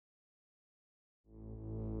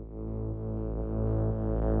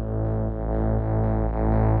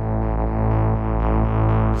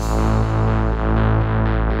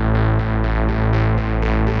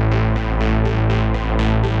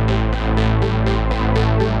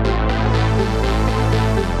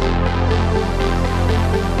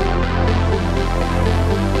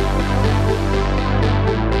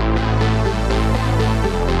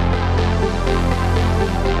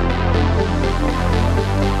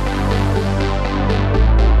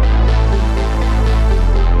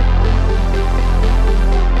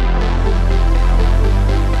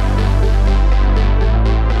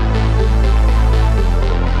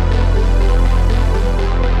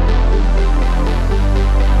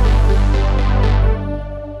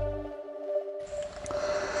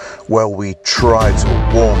Well, we tried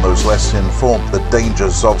to warn those less informed the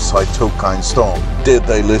dangers of cytokine storm. Did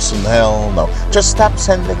they listen? Hell no. Just stop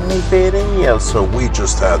sending me videos. So we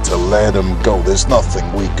just had to let them go. There's nothing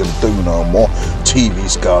we can do no more.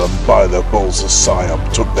 TV's got them by the balls of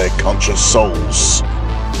psyop, took their conscious souls.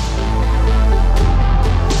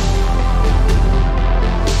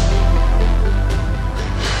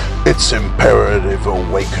 It's imperative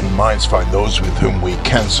awakened minds find those with whom we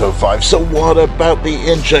can survive. So what about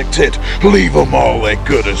the injected? Leave them all, they're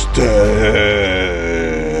good as dead.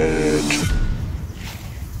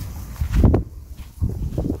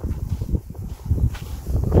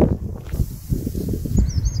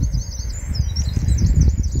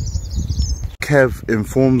 Kev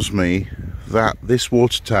informs me that this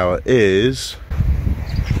water tower is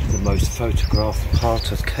the most photographed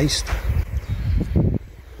part of Caister.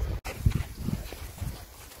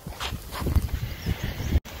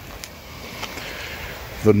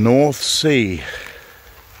 The North Sea.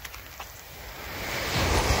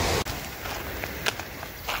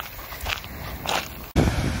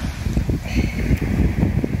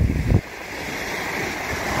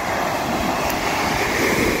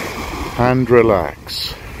 And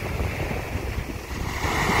relax.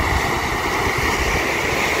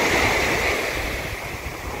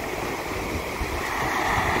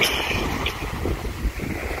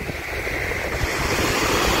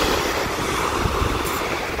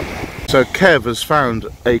 So Kev has found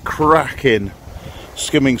a cracking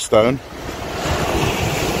skimming stone.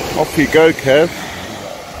 Off you go, Kev.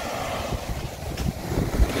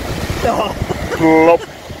 Plop.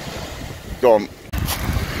 Gone.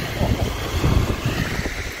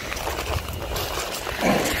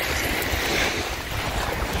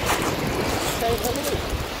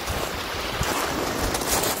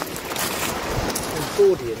 I'm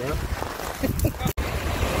bored of you now.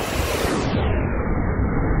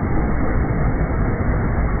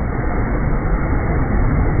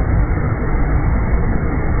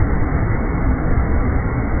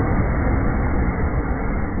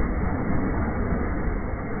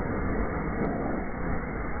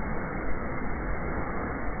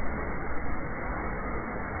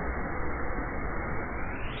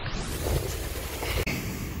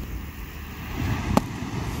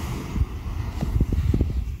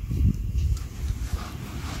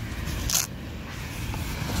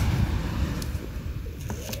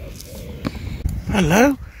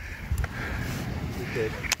 Hello?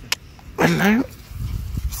 Hello?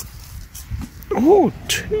 Oh,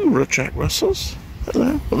 two Jack Russells.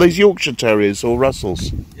 Hello. Are these Yorkshire Terriers or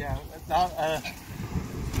Russells? Yeah,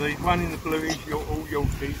 the one in the blue is all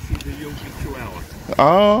Yorkies, the Yorkie Chihuahua.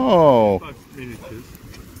 Oh. Both miniatures.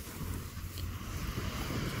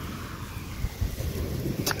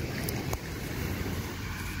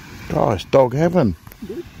 Oh, it's dog heaven.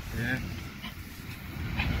 Yeah.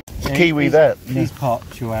 Kiwi that. He's part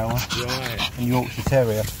Chihuahua. Right. And Yorkshire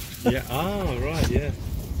Terrier. Yeah, oh, right, yeah.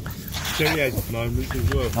 Terriers at the moment as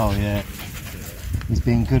well. Oh, yeah. He's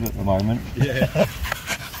being good at the moment. Yeah.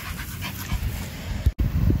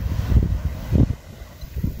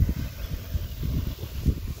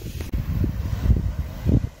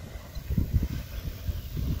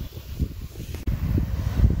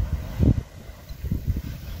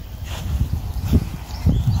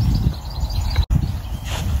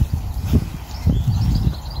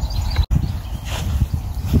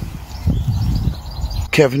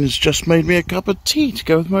 Kevin has just made me a cup of tea to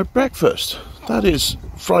go with my breakfast. That is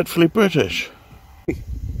frightfully British.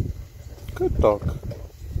 Good dog.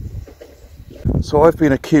 So I've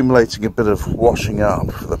been accumulating a bit of washing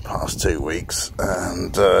up for the past 2 weeks,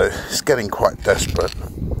 and it's getting quite desperate.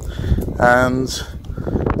 And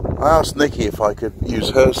I asked Nikki if I could use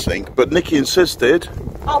her sink, but Nikki insisted.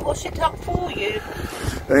 I'll wash it up for you.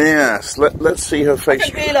 Yes, let's see her face. I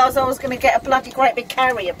didn't realise I was going to get a bloody great big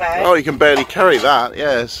carrier bag. Oh, you can barely carry that,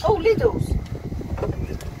 yes. Oh, Lidl's.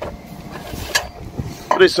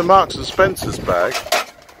 But it's a Marks and Spencer's bag.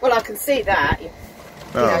 Well, I can see that. You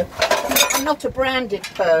know, I'm not a branded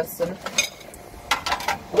person.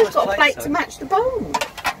 We've got a plate to match the bowl.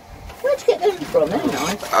 Where'd you get them from? They're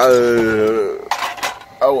nice.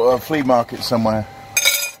 A flea market somewhere.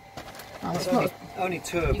 Oh, it's not. Only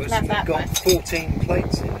two of You us, can and have we've that got 14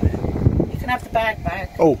 plates in there. You can have the bag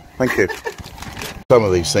back. Oh, thank you. Some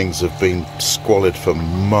of these things have been squalid for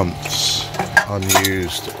months.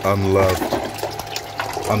 Unused, unloved,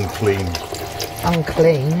 unclean.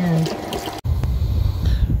 Unclean, yeah.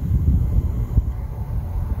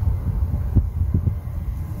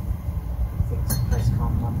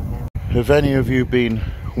 Have any of you been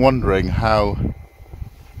wondering how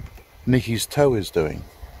Nikki's toe is doing?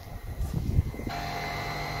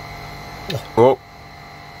 Oh.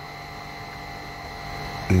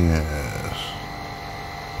 Yes.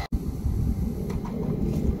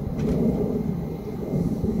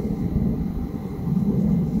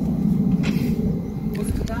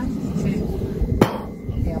 What's today?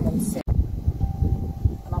 Yeah, I'm on 6.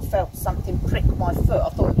 And I felt something prick my foot. I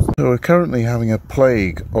thought it was... So we're currently having a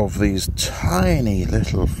plague of these tiny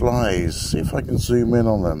little flies. See if I can zoom in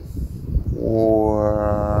on them.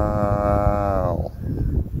 Wow.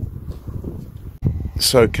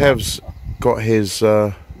 So Kev's got his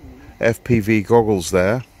FPV goggles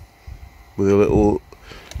there with a little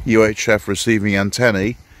UHF receiving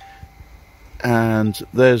antennae, and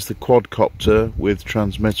there's the quadcopter with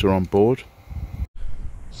transmitter on board.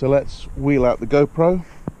 So let's wheel out the GoPro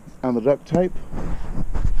and the duct tape.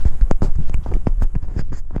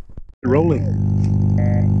 Rolling.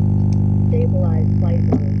 Stabilize flight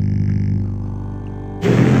mode.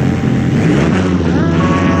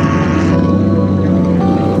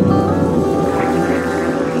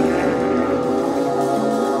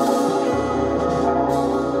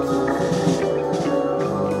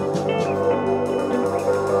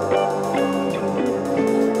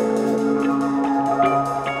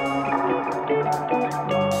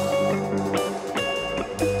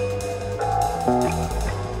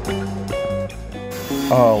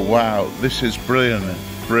 Oh wow, this is brilliant,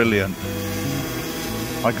 brilliant.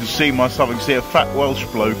 I can see myself, I can see a fat Welsh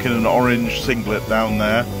bloke in an orange singlet down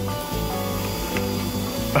there.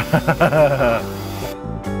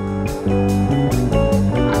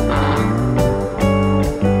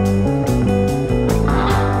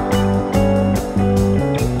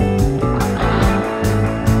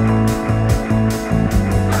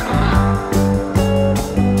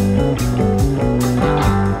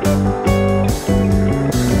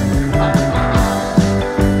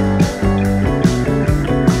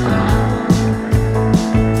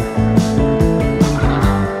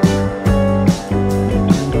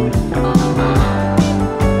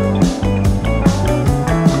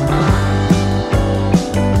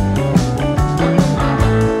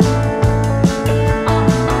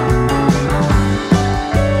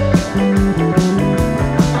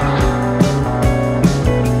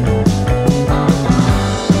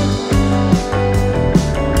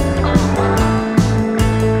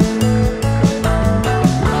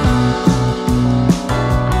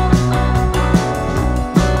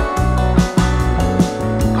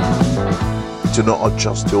 Do not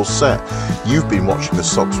adjust your set. You've been watching the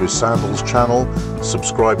Socks with Sandals channel.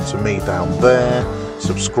 Subscribe to me down there.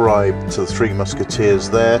 Subscribe to the Three Musketeers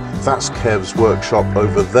there. That's Kev's workshop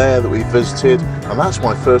over there that we visited. And that's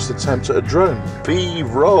my first attempt at a drone.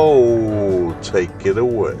 B-roll. Take it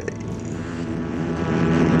away.